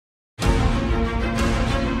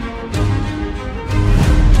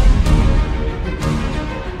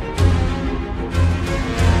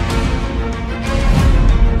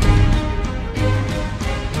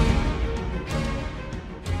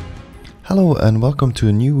Hello and welcome to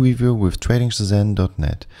a new review with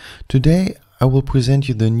tradingshenzhen.net. Today I will present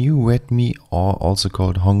you the new Redmi, or also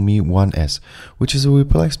called Hongmi 1S, which is a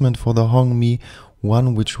replacement for the Hongmi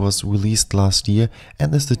 1 which was released last year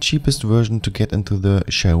and is the cheapest version to get into the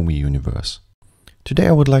Xiaomi universe. Today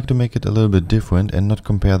I would like to make it a little bit different and not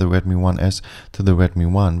compare the Redmi 1S to the Redmi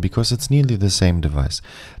 1 because it's nearly the same device.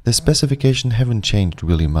 The specifications haven't changed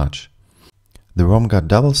really much. The ROM got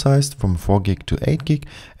double sized from 4GB to 8GB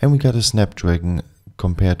and we got a Snapdragon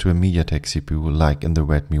compared to a MediaTek CPU like in the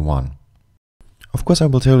Redmi 1. Of course I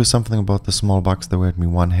will tell you something about the small bugs the Redmi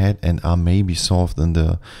 1 had and are maybe solved in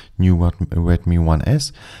the new Redmi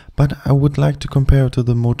 1S, but I would like to compare it to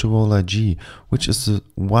the Motorola G, which is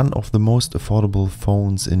one of the most affordable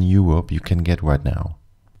phones in Europe you can get right now.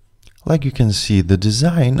 Like you can see, the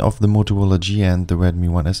design of the Motorola G and the Redmi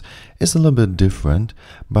 1S is a little bit different,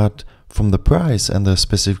 but from the price and the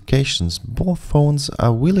specifications, both phones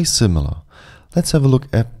are really similar. Let's have a look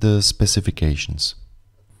at the specifications.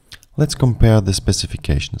 Let's compare the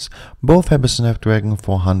specifications. Both have a Snapdragon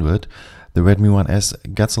 400. The Redmi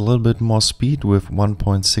 1S gets a little bit more speed with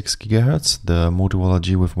 1.6 GHz, the Motorola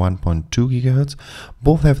G with 1.2 GHz.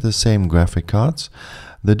 Both have the same graphic cards.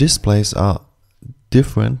 The displays are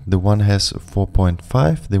different. The one has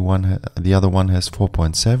 4.5, the other one has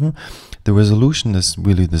 4.7. The resolution is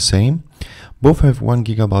really the same. Both have 1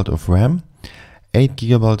 GB of RAM, 8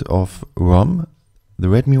 GB of ROM. The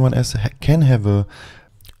Redmi 1S can have a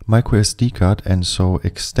micro SD card and so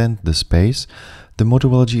extend the space. The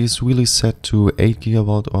Motorola G is really set to 8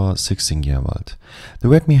 GB or 16 GB. The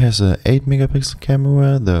Redmi has a 8 megapixel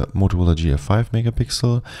camera, the Motorola G a 5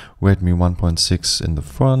 megapixel, Redmi 1.6 in the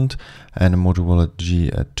front and a Motorola G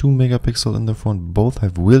a 2 megapixel in the front. Both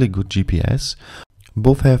have really good GPS.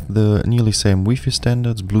 Both have the nearly same Wi-Fi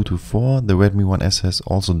standards, Bluetooth 4. The Redmi 1S has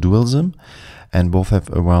also dual SIM and both have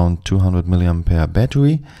around 200 mAh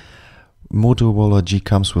battery. Motorola G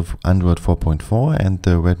comes with Android 4.4 and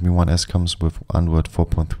the Redmi 1S comes with Android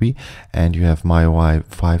 4.3 and you have MIUI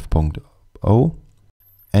 5.0.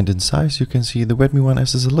 And in size you can see the Redmi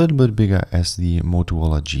 1S is a little bit bigger as the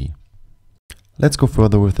Motorola G. Let's go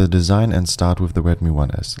further with the design and start with the Redmi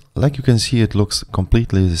 1S. Like you can see, it looks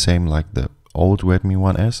completely the same like the old Redmi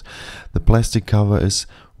 1S. The plastic cover is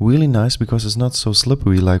really nice because it's not so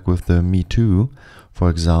slippery like with the Mi 2, for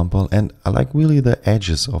example, and I like really the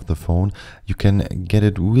edges of the phone. You can get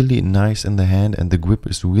it really nice in the hand and the grip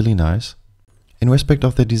is really nice. In respect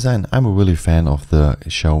of the design, I'm a really fan of the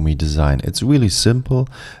Xiaomi design. It's really simple,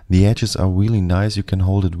 the edges are really nice, you can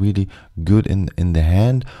hold it really good in the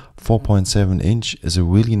hand. 4.7 inch is a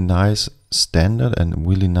really nice standard and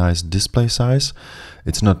really nice display size.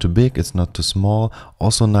 It's not too big, it's not too small.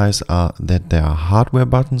 Also nice are that there are hardware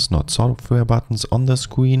buttons, not software buttons on the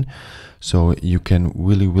screen. So you can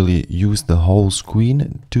really use the whole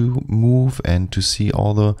screen to move and to see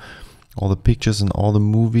all the pictures and all the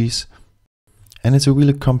movies. And it's a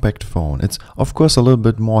really compact phone. It's of course a little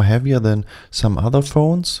bit more heavier than some other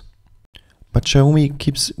phones, but Xiaomi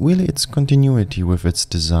keeps really its continuity with its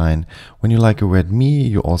design. When you like a Redmi,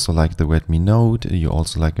 you also like the Redmi Note, you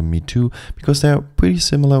also like a Mi 2, because they're pretty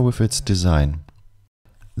similar with its design.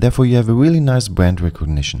 Therefore you have a really nice brand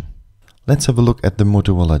recognition. Let's have a look at the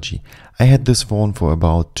Motorola G. I had this phone for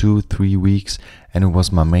about 2-3 weeks and it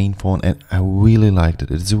was my main phone and I really liked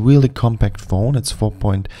it. It's a really compact phone, it's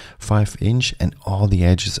 4.5 inch and all the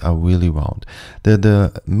edges are really round.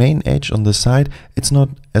 The main edge on the side, it's not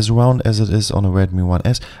as round as it is on a Redmi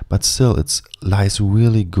 1S, but still it lies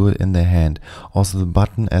really good in the hand. Also the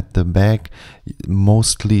button at the back,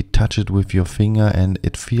 mostly touch it with your finger and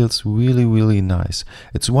it feels really nice.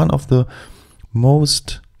 It's one of the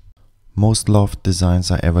most loved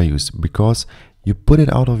designs I ever used because you put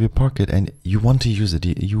it out of your pocket and you want to use it.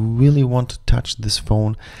 You really want to touch this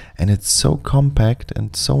phone and it's so compact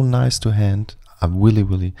and so nice to hand. I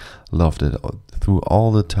really loved it through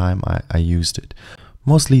all the time I used it.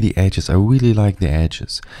 Mostly the edges, I really like the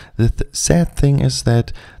edges. The sad thing is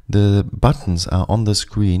that the buttons are on the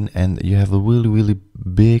screen and you have a really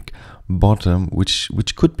big bottom which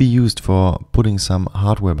could be used for putting some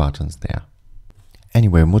hardware buttons there.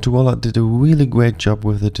 Anyway, Motorola did a really great job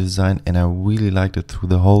with the design and I really liked it through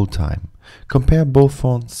the whole time. Compare both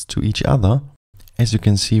phones to each other. As you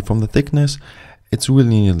can see from the thickness, it's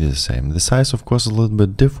really nearly the same. The size of course is a little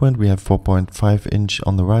bit different. We have 4.5 inch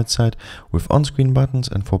on the right side with on-screen buttons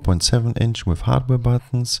and 4.7 inch with hardware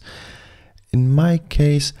buttons. In my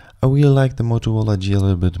case, I really like the Motorola G a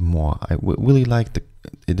little bit more. I really like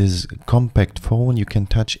it is a compact phone. You can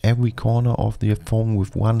touch every corner of the phone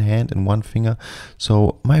with one hand and one finger.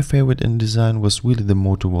 So my favorite in design was really the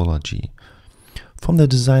Motorola G. From the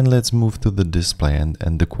design, let's move to the display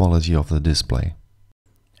and the quality of the display.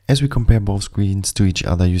 As we compare both screens to each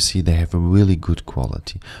other, you see they have a really good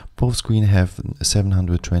quality. Both screens have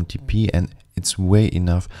 720p and it's way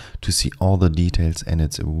enough to see all the details, and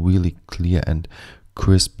it's a really clear and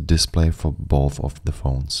crisp display for both of the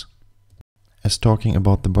phones. As talking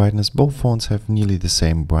about the brightness, both phones have nearly the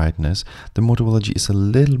same brightness. The Motorola G is a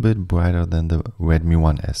little bit brighter than the Redmi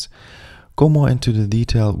 1S. Go more into the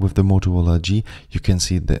detail with the Motorola G, you can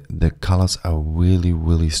see that the colors are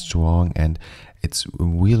really strong and it's a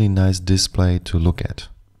really nice display to look at.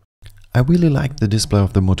 I really like the display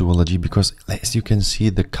of the Motorola G because, as you can see,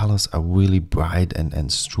 the colors are really bright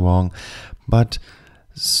and strong. But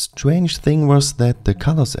strange thing was that the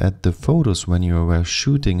colors at the photos when you were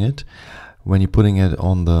shooting it, when you're putting it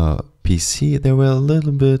on the PC, they were a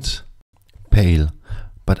little bit pale.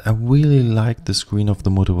 But I really like the screen of the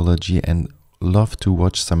Motorola G and love to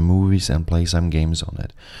watch some movies and play some games on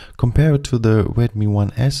it. Compared to the Redmi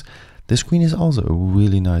 1S, the screen is also a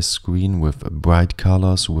really nice screen with bright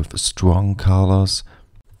colors, with strong colors.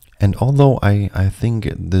 And although I think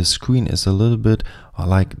the screen is a little bit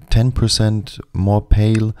like 10% more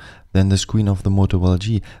pale than the screen of the Motorola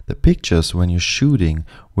G, the pictures when you're shooting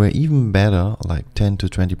were even better, like 10 to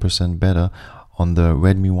 20% better on the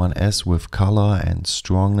Redmi 1S with color and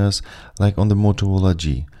strongness, like on the Motorola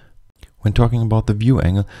G. When talking about the view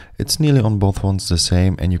angle, it's nearly on both phones the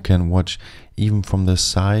same, and you can watch even from the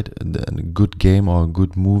side a good game or a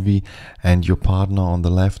good movie, and your partner on the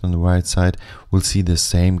left and the right side will see the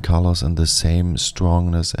same colors and the same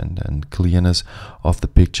strongness and clearness of the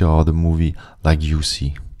picture or the movie like you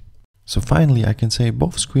see. So finally, I can say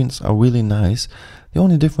both screens are really nice. The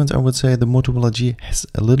only difference, I would say, the Motorola G has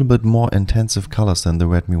a little bit more intensive colors than the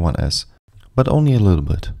Redmi 1S, but only a little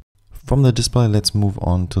bit. From the display, let's move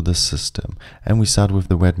on to the system, and we start with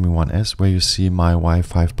the Redmi 1S, where you see MIUI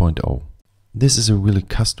 5.0. This is a really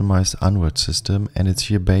customized Android system, and it's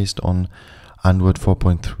here based on Android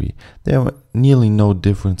 4.3. There are nearly no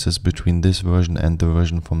differences between this version and the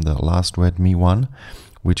version from the last Redmi one,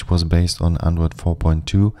 which was based on Android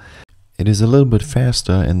 4.2. It is a little bit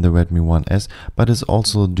faster in the Redmi 1S, but it's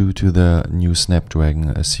also due to the new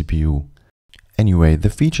Snapdragon CPU. Anyway, the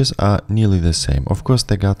features are nearly the same. Of course,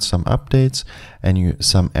 they got some updates and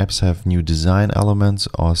some apps have new design elements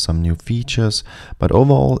or some new features, but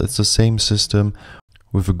overall it's the same system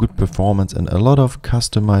with a good performance and a lot of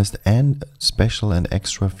customized and special and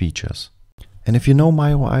extra features. And if you know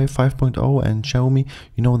MIUI 5.0 and Xiaomi,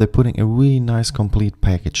 you know they're putting a really nice complete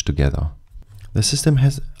package together. The system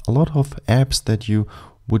has a lot of apps that you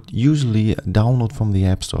would usually download from the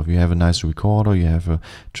App Store. You have a nice recorder, you have a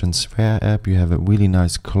transfer app, you have a really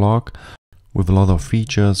nice clock with a lot of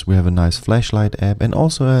features, we have a nice flashlight app and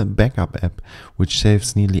also a backup app which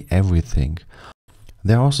saves nearly everything.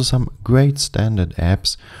 There are also some great standard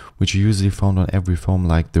apps which you usually found on every phone,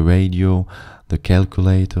 like the radio, the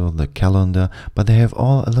calculator, the calendar, but they have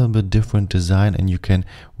all a little bit different design and you can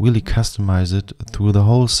really customize it through the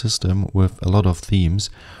whole system with a lot of themes,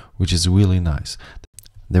 which is really nice.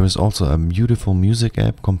 There is also a beautiful music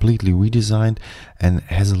app, completely redesigned and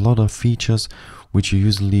has a lot of features which you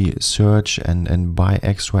usually search and buy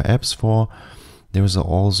extra apps for. There is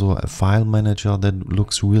also a file manager that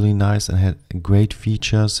looks really nice and had great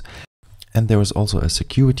features. And there is also a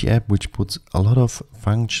security app which puts a lot of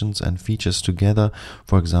functions and features together.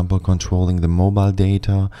 For example, controlling the mobile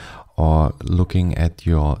data or looking at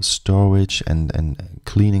your storage and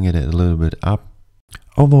cleaning it a little bit up.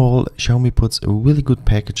 Overall, Xiaomi puts a really good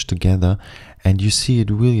package together, and you see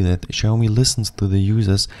it really that Xiaomi listens to the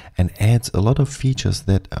users and adds a lot of features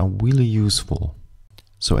that are really useful.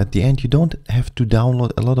 So at the end, you don't have to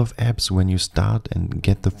download a lot of apps when you start and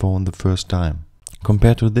get the phone the first time.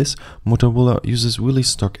 Compared to this, Motorola uses really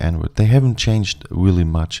stock Android. They haven't changed really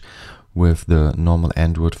much with the normal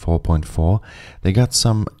Android 4.4. They got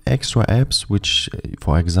some extra apps which,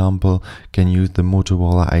 for example, can use the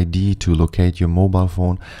Motorola ID to locate your mobile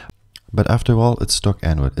phone. But after all, it's stock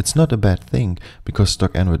Android. It's not a bad thing because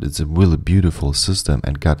stock Android is a really beautiful system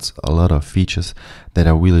and got a lot of features that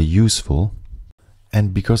are really useful.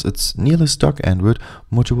 And because it's nearly stock Android,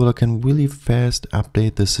 Motorola can really fast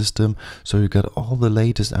update the system. So you got all the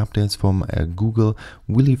latest updates from Google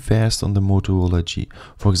really fast on the Motorola G.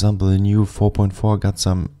 For example, the new 4.4 got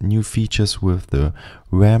some new features with the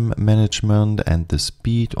RAM management and the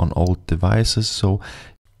speed on old devices. So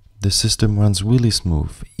the system runs really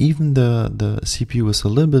smooth. Even the CPU is a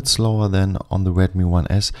little bit slower than on the Redmi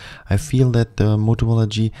 1S. I feel that the Motorola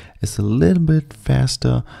G is a little bit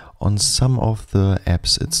faster on some of the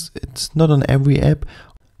apps. It's not on every app,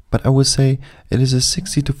 But I would say it is a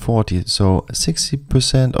 60 to 40, so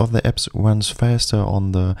 60% of the apps runs faster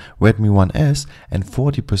on the Redmi 1S and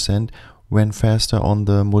 40% ran faster on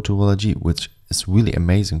the Motorola G, which is really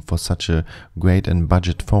amazing for such a great and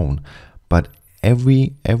budget phone. But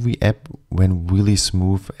every app went really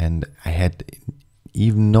smooth and I had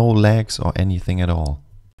even no lags or anything at all.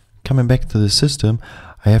 Coming back to the system,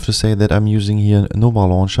 I have to say that I'm using here Nova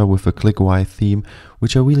Launcher with a click Y theme,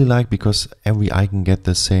 which I really like because every icon get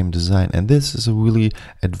the same design. And this is a really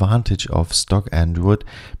advantage of stock Android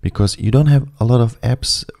because you don't have a lot of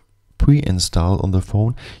apps pre-installed on the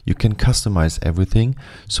phone. You can customize everything.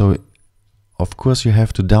 So of course you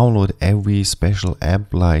have to download every special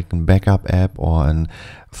app like a backup app or a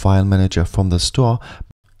file manager from the store.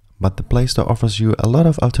 But the Play Store offers you a lot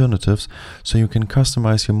of alternatives, so you can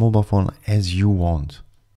customize your mobile phone as you want.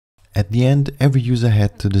 At the end, every user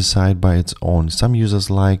had to decide by its own. Some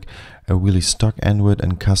users like a really stock Android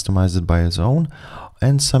and customize it by its own,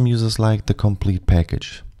 and some users like the complete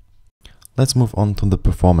package. Let's move on to the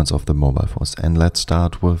performance of the mobile phones, and let's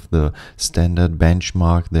start with the standard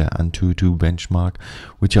benchmark, the Antutu benchmark,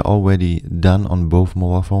 which are already done on both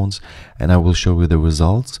mobile phones, and I will show you the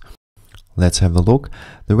results. Let's have a look.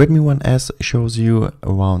 The Redmi 1S shows you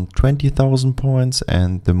around 20,000 points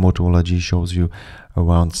and the Motorola G shows you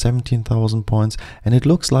around 17,000 points, and it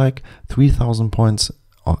looks like 3,000 points,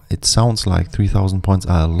 or it sounds like 3,000 points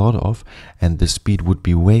are a lot of, and the speed would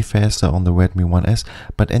be way faster on the Redmi 1S.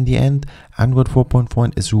 But in the end, Android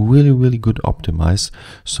 4.4 is really good optimized,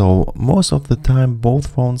 so most of the time both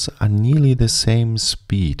phones are nearly the same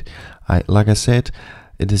speed. Like I said,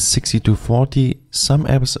 it is 60 to 40. Some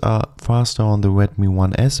apps are faster on the Redmi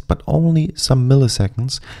 1S, but only some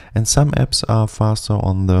milliseconds, and some apps are faster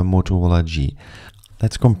on the Motorola G.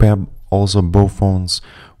 Let's compare also both phones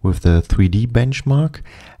with the 3D benchmark,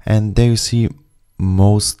 and there you see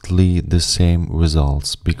mostly the same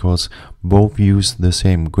results because both use the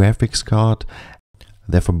same graphics card.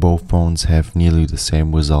 Therefore, both phones have nearly the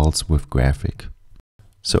same results with graphic.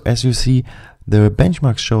 So as you see, the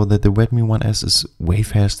benchmarks show that the Redmi 1S is way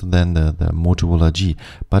faster than the Motorola G,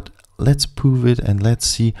 but let's prove it and let's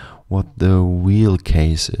see what the real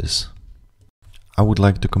case is. I would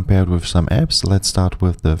like to compare it with some apps. Let's start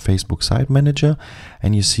with the Facebook Site Manager,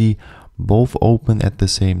 and you see both open at the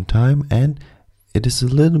same time, and it is a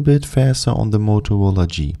little bit faster on the Motorola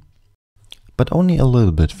G, but only a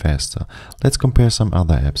little bit faster. Let's compare some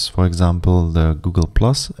other apps. For example, the Google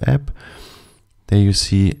Plus app. There you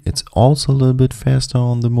see it's also a little bit faster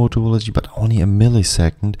on the Motorola G, but only a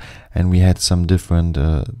millisecond, and we had some different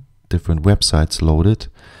websites loaded.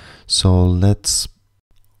 So let's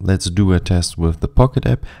do a test with the Pocket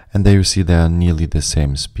app, and there you see they are nearly the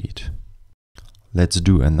same speed. Let's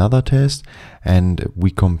do another test and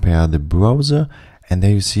we compare the browser, and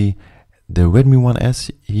there you see the Redmi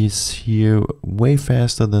 1S is here way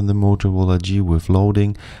faster than the Motorola G with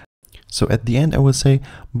loading. So at the end, I would say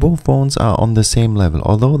both phones are on the same level.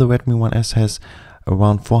 Although the Redmi 1S has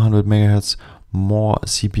around 400 MHz more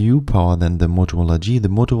CPU power than the Motorola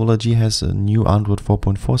G has a new Android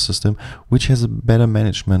 4.4 system, which has a better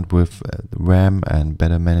management with RAM and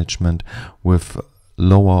better management with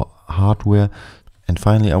lower hardware. And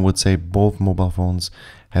finally, I would say both mobile phones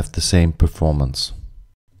have the same performance.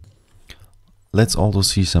 Let's also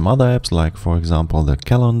see some other apps, like for example the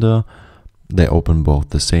calendar. They open both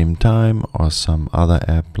the same time, or some other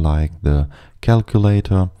app like the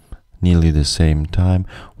calculator, nearly the same time.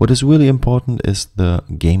 What is really important is the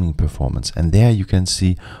gaming performance, and there you can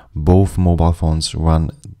see both mobile phones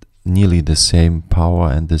run nearly the same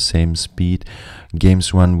power and the same speed.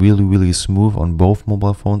 Games run really smooth on both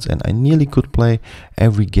mobile phones, and I nearly could play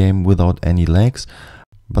every game without any lags.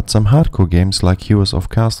 But some hardcore games like Heroes of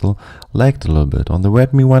Castle lagged a little bit. On the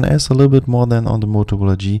Redmi 1S a little bit more than on the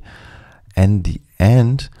Motorola G. And the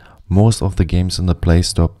end, most of the games in the Play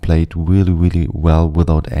Store played really well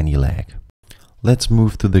without any lag. Let's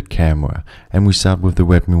move to the camera, and we start with the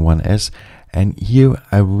Redmi 1S. And here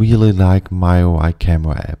I really like My UI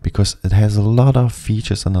camera app because it has a lot of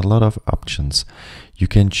features and a lot of options. You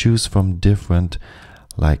can choose from different,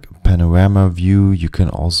 like panorama view. You can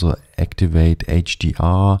also activate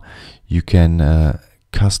HDR. You can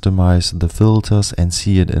customize the filters and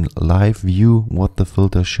see it in live view what the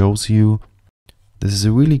filter shows you. This is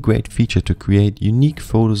a really great feature to create unique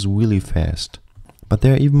photos really fast. But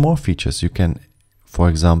there are even more features. You can, for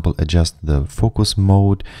example, adjust the focus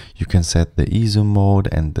mode. You can set the ISO mode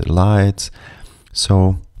and the lights.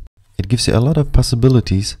 So it gives you a lot of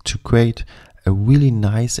possibilities to create a really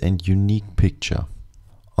nice and unique picture.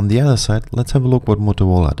 On the other side, let's have a look what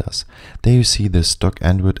Motorola does. There you see the stock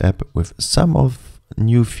Android app with some of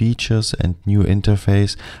new features and new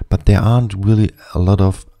interface, but there aren't really a lot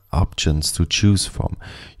of options to choose from.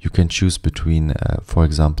 You can choose between, for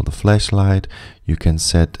example, the flashlight. You can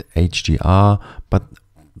set HDR, but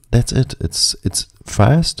that's it. It's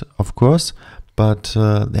fast, of course, but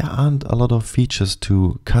there aren't a lot of features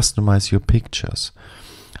to customize your pictures.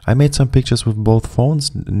 I made some pictures with both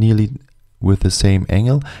phones, nearly with the same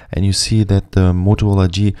angle, and you see that the Motorola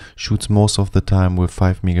G shoots most of the time with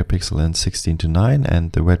 5 megapixel in 16:9,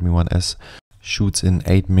 and the Redmi 1S shoots in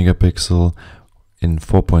 8 megapixel in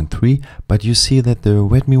 4.3. But you see that the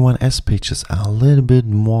Redmi 1S pictures are a little bit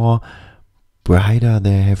more brighter,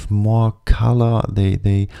 they have more color,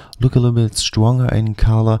 they look a little bit stronger in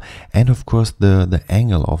color, and of course the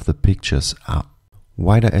angle of the pictures are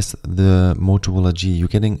wider as the Motorola G. You're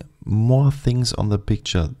getting more things on the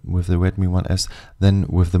picture with the Redmi 1S than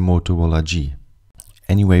with the Motorola G.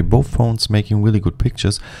 Anyway, both phones making really good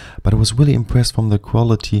pictures, but I was really impressed from the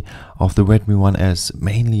quality of the Redmi 1S.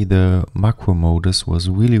 Mainly the macro modus was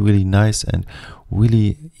really nice and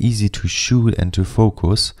really easy to shoot and to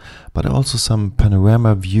focus, but also some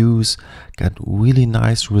panorama views got really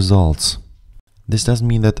nice results. This doesn't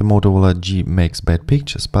mean that the Motorola G makes bad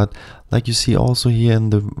pictures, but like you see also here in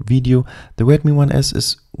the video, the Redmi 1S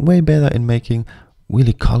is way better in making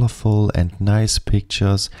really colorful and nice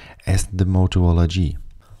pictures as the Motorola G.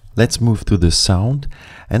 Let's move to the sound,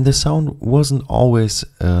 and the sound wasn't always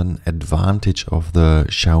an advantage of the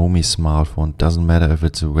Xiaomi smartphone. Doesn't matter if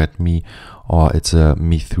it's a Redmi or it's a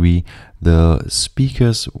Mi 3, the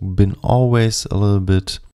speakers been always a little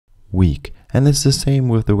bit weak, and it's the same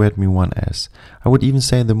with the Redmi 1S. I would even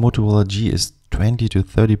say the Motorola G is 20 to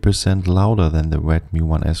 30% louder than the Redmi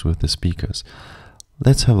 1S with the speakers.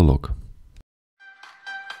 Let's have a look.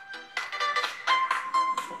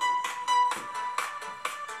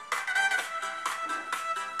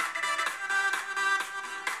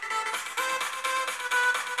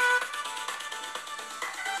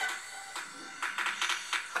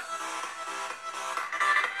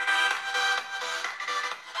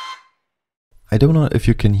 I don't know if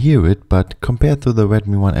you can hear it, but compared to the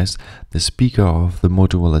Redmi 1S, the speaker of the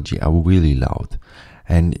Motorola G are really loud.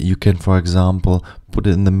 And you can, for example, put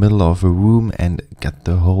it in the middle of a room and get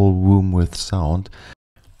the whole room with sound,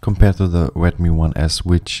 compared to the Redmi 1S,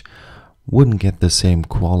 which wouldn't get the same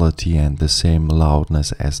quality and the same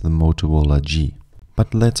loudness as the Motorola G.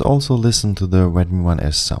 But let's also listen to the Redmi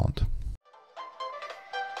 1S sound.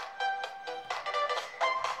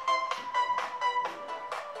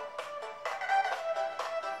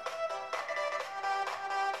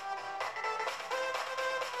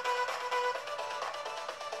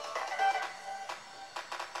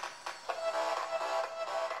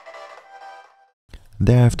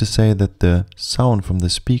 There I have to say that the sound from the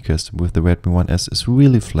speakers with the Redmi 1S is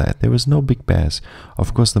really flat. There is no big bass.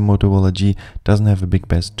 Of course the Motorola G doesn't have a big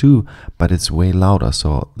bass too, but it's way louder,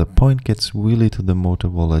 so the point gets really to the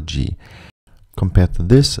Motorola G. Compared to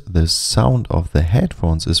this, the sound of the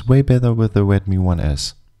headphones is way better with the Redmi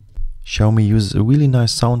 1S. Xiaomi uses a really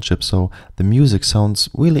nice sound chip, so the music sounds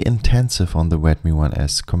really intensive on the Redmi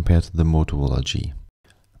 1S compared to the Motorola G.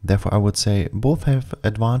 Therefore, I would say both have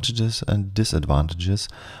advantages and disadvantages.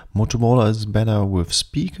 Motorola is better with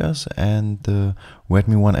speakers and the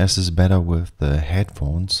Redmi 1S is better with the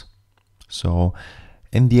headphones. So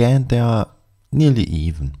in the end, they are nearly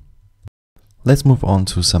even. Let's move on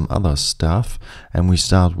to some other stuff, and we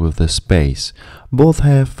start with the space. Both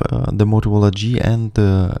have, the Motorola G and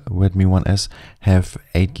the Redmi 1S have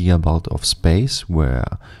 8 GB of space, where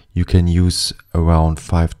you can use around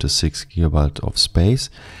 5 to 6 GB of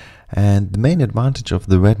space. And the main advantage of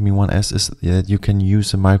the Redmi 1S is that you can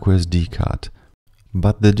use a micro SD card.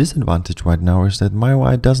 But the disadvantage right now is that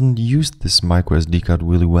MyUI doesn't use this micro SD card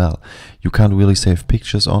really well. You can't really save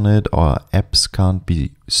pictures on it, or apps can't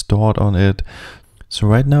be stored on it. So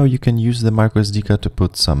right now you can use the micro SD card to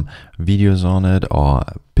put some videos on it or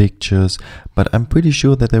pictures, but I'm pretty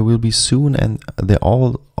sure that there will be soon, and they're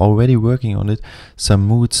all already working on it, some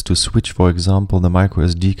modes to switch, for example, the micro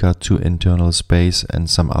SD card to internal space and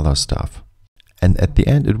some other stuff. And at the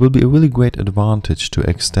end, it will be a really great advantage to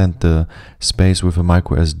extend the space with a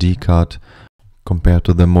micro SD card compared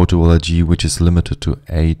to the Motorola G, which is limited to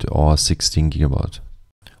 8 or 16 GB.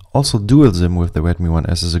 Also, dual SIM with the Redmi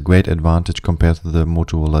 1S is a great advantage compared to the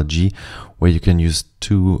Motorola G, where you can use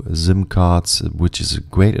 2 SIM cards, which is a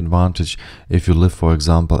great advantage if you live, for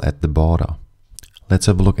example, at the border. Let's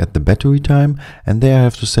have a look at the battery time, and there I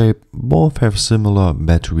have to say both have similar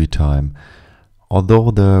battery time.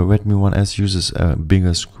 Although the Redmi 1S uses a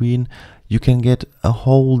bigger screen, you can get a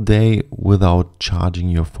whole day without charging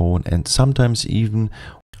your phone, and sometimes even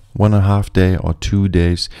 1.5 day or 2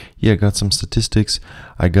 days. Here I got some statistics.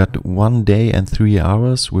 I got 1 day and 3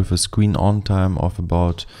 hours with a screen on time of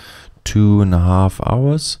about 2.5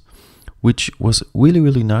 hours, which was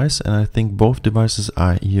really nice, and I think both devices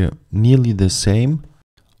are here nearly the same.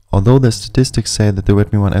 Although the statistics say that the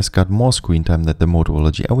Redmi 1S got more screen time than the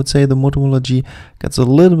Motorola G, I would say the Motorola G gets a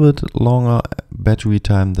little bit longer battery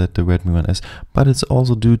time than the Redmi 1S, but it's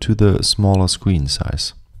also due to the smaller screen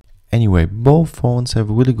size. Anyway, both phones have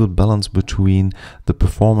a really good balance between the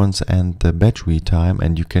performance and the battery time,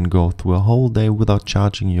 and you can go through a whole day without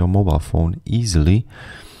charging your mobile phone easily.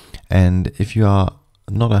 And if you are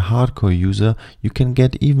not a hardcore user, you can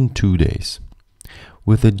get even 2 days.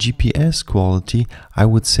 With the GPS quality, I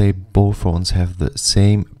would say both phones have the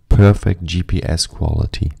same perfect GPS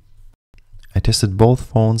quality. I tested both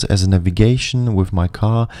phones as a navigation with my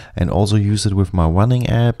car and also used it with my running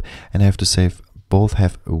app, and I have to say both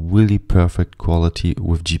have a really perfect quality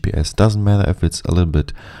with GPS. Doesn't matter if it's a little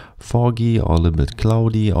bit foggy or a little bit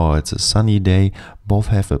cloudy or it's a sunny day, both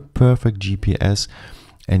have a perfect GPS,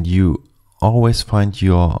 and you always find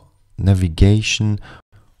your navigation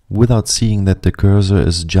without seeing that the cursor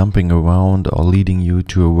is jumping around or leading you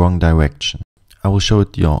to a wrong direction. I will show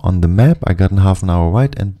it you on the map. I got in half an hour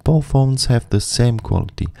right, and both phones have the same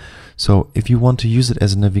quality. So if you want to use it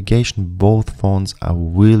as a navigation, both phones are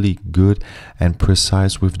really good and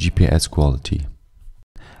precise with GPS quality.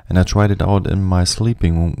 And I tried it out in my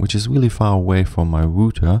sleeping room, which is really far away from my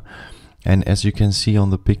router. And as you can see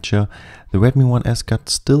on the picture, the Redmi 1S got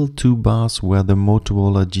still 2 bars where the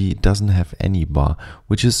Motorola G doesn't have any bar,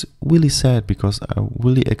 which is really sad because I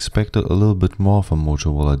really expected a little bit more from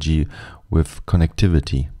Motorola G with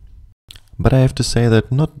connectivity. But I have to say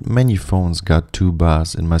that not many phones got 2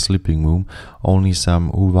 bars in my sleeping room. Only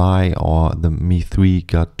some Huawei or the Mi 3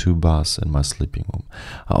 got 2 bars in my sleeping room.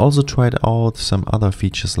 I also tried out some other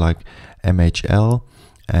features like MHL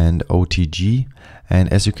and OTG, and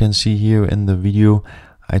as you can see here in the video,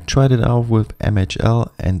 I tried it out with MHL,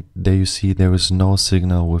 and there you see there is no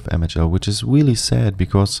signal with MHL, which is really sad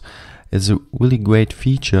because it's a really great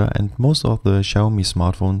feature and most of the Xiaomi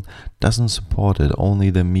smartphone doesn't support it. Only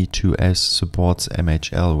the Mi 2S supports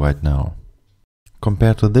MHL right now.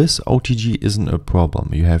 Compared to this, OTG isn't a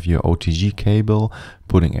problem. You have your OTG cable,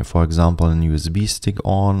 putting, for example, an USB stick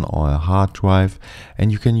on or a hard drive,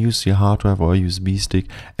 and you can use your hard drive or USB stick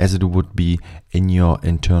as it would be in your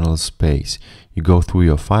internal space. You go through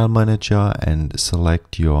your file manager and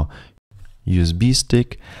select your USB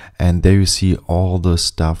stick, and there you see all the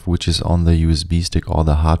stuff which is on the USB stick or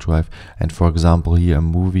the hard drive. And for example, here a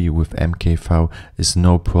movie with MKV is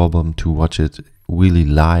no problem to watch it really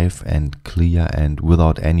live and clear and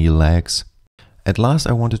without any lags. At last,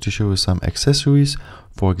 I wanted to show you some accessories.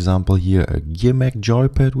 For example, here a GearMac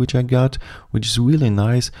joypad which I got, which is really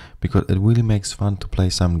nice because it really makes fun to play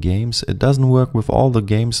some games. It doesn't work with all the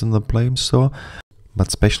games in the Play Store, but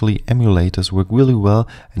especially emulators work really well,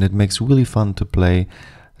 and it makes really fun to play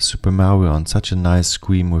Super Mario on such a nice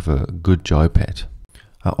screen with a good joypad.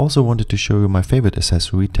 I also wanted to show you my favorite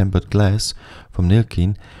accessory, tempered glass from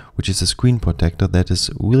Natürlich, which is a screen protector that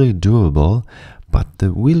is really durable, but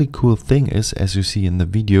the really cool thing is, as you see in the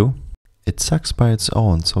video, it sucks by its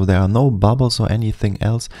own, so there are no bubbles or anything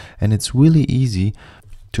else, and it's really easy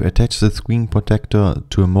to attach the screen protector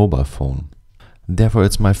to a mobile phone. Therefore,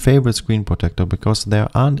 it's my favorite screen protector because there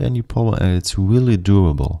aren't any problems and it's really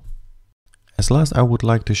durable. As last, I would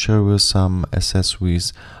like to show you some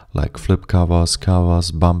accessories like flip covers,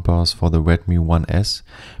 bumpers for the Redmi 1S.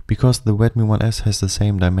 Because the Redmi 1S has the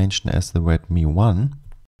same dimension as the Redmi 1,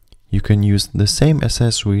 you can use the same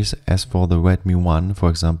accessories as for the Redmi 1, for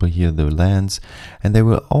example here the lens, and they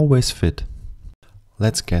will always fit.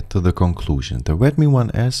 Let's get to the conclusion. The Redmi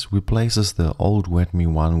 1S replaces the old Redmi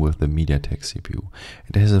 1 with the MediaTek CPU.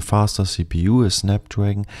 It has a faster CPU, a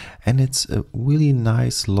Snapdragon, and it's a really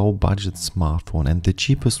nice low budget smartphone and the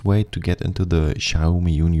cheapest way to get into the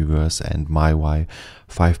Xiaomi universe and MIUI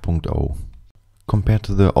 5.0. Compared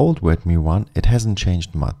to the old Redmi 1, it hasn't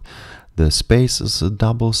changed much. The space is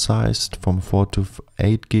double sized from 4 to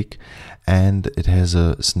 8 gig, and it has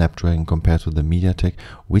a Snapdragon compared to the MediaTek,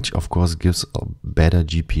 which of course gives a better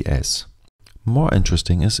GPS. More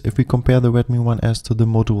interesting is if we compare the Redmi 1S to the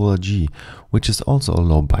Motorola G, which is also a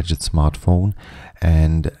low budget smartphone,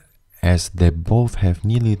 and as they both have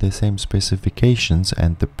nearly the same specifications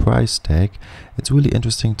and the price tag, it's really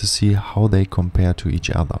interesting to see how they compare to each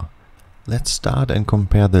other. Let's start and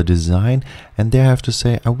compare the design, and there I have to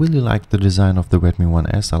say I really like the design of the Redmi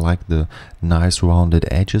 1S. I like the nice rounded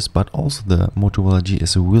edges, but also the Motorola G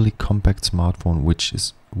is a really compact smartphone which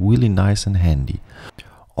is really nice and handy.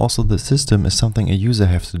 Also, the system is something a user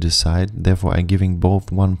has to decide, therefore I'm giving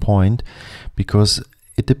both 1 point, because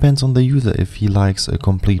it depends on the user if he likes a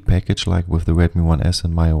complete package like with the Redmi 1S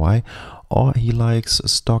and MIUI, or he likes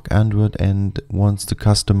stock Android and wants to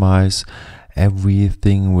customize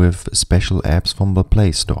everything with special apps from the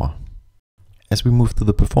Play Store. As we move to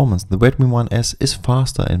the performance, the Redmi 1S is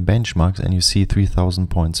faster in benchmarks and you see 3000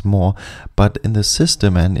 points more, but in the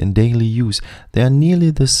system and in daily use they are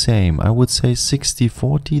nearly the same. I would say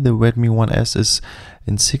 60-40, the Redmi 1S is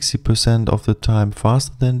in 60% of the time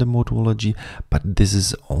faster than the Motorola G, but this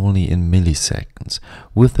is only in milliseconds.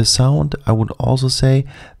 With the sound, I would also say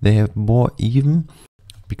they have more even,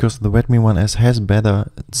 because the Redmi 1S has better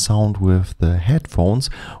sound with the headphones,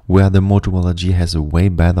 where the Motorola G has a way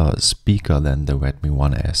better speaker than the Redmi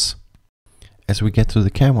 1S. As we get to the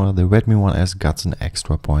camera, the Redmi 1S got an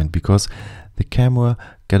extra point because the camera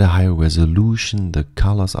got a higher resolution, the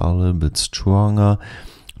colors are a little bit stronger,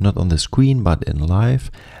 not on the screen but in live,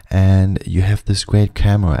 and you have this great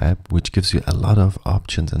camera app which gives you a lot of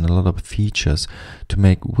options and a lot of features to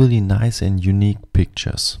make really nice and unique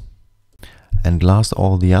pictures. And last,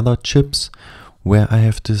 all the other chips, where I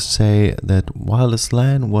have to say that wireless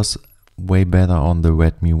LAN was way better on the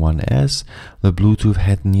Redmi 1S, the Bluetooth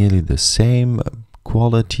had nearly the same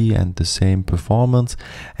quality and the same performance,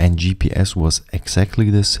 and GPS was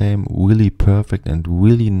exactly the same, really perfect and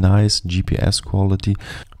really nice GPS quality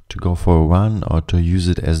to go for a run or to use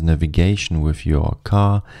it as navigation with your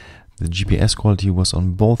car. The GPS quality was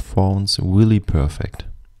on both phones really perfect.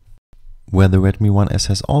 Where the Redmi 1S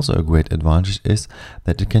has also a great advantage is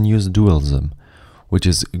that it can use dual SIM, which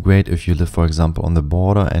is great if you live, for example, on the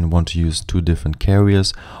border and want to use 2 different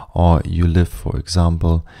carriers, or you live, for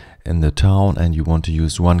example, in the town and you want to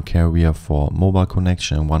use 1 carrier for mobile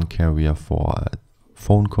connection and 1 carrier for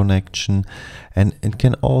phone connection. And it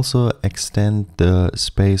can also extend the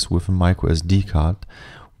space with a micro SD card,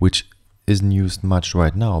 which isn't used much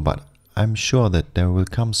right now, but I'm sure that there will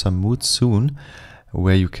come some mood soon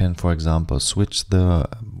where you can, for example, switch the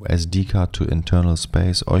SD card to internal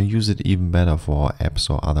space or use it even better for apps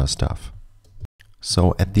or other stuff.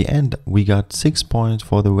 So at the end we got 6 points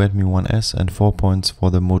for the Redmi 1S and 4 points for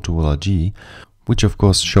the Motorola G, which of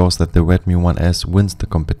course shows that the Redmi 1S wins the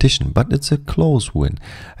competition, but it's a close win.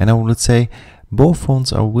 And I would say both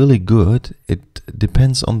phones are really good. It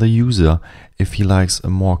depends on the user if he likes a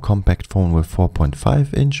more compact phone with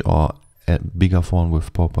 4.5 inch or a bigger phone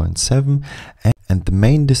with 4.7. And the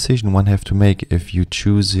main decision one have to make if you're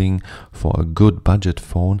choosing for a good budget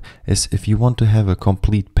phone is if you want to have a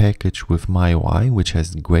complete package with MIUI, which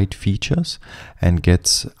has great features and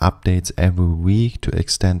gets updates every week to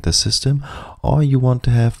extend the system, or you want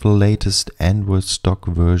to have the latest Android stock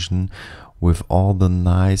version with all the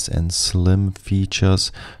nice and slim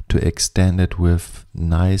features to extend it with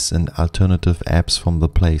nice and alternative apps from the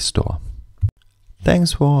Play Store.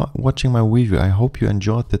 Thanks for watching my review. I hope you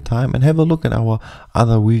enjoyed the time, and have a look at our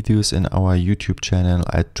other reviews in our YouTube channel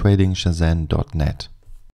at tradingshenzhen.net.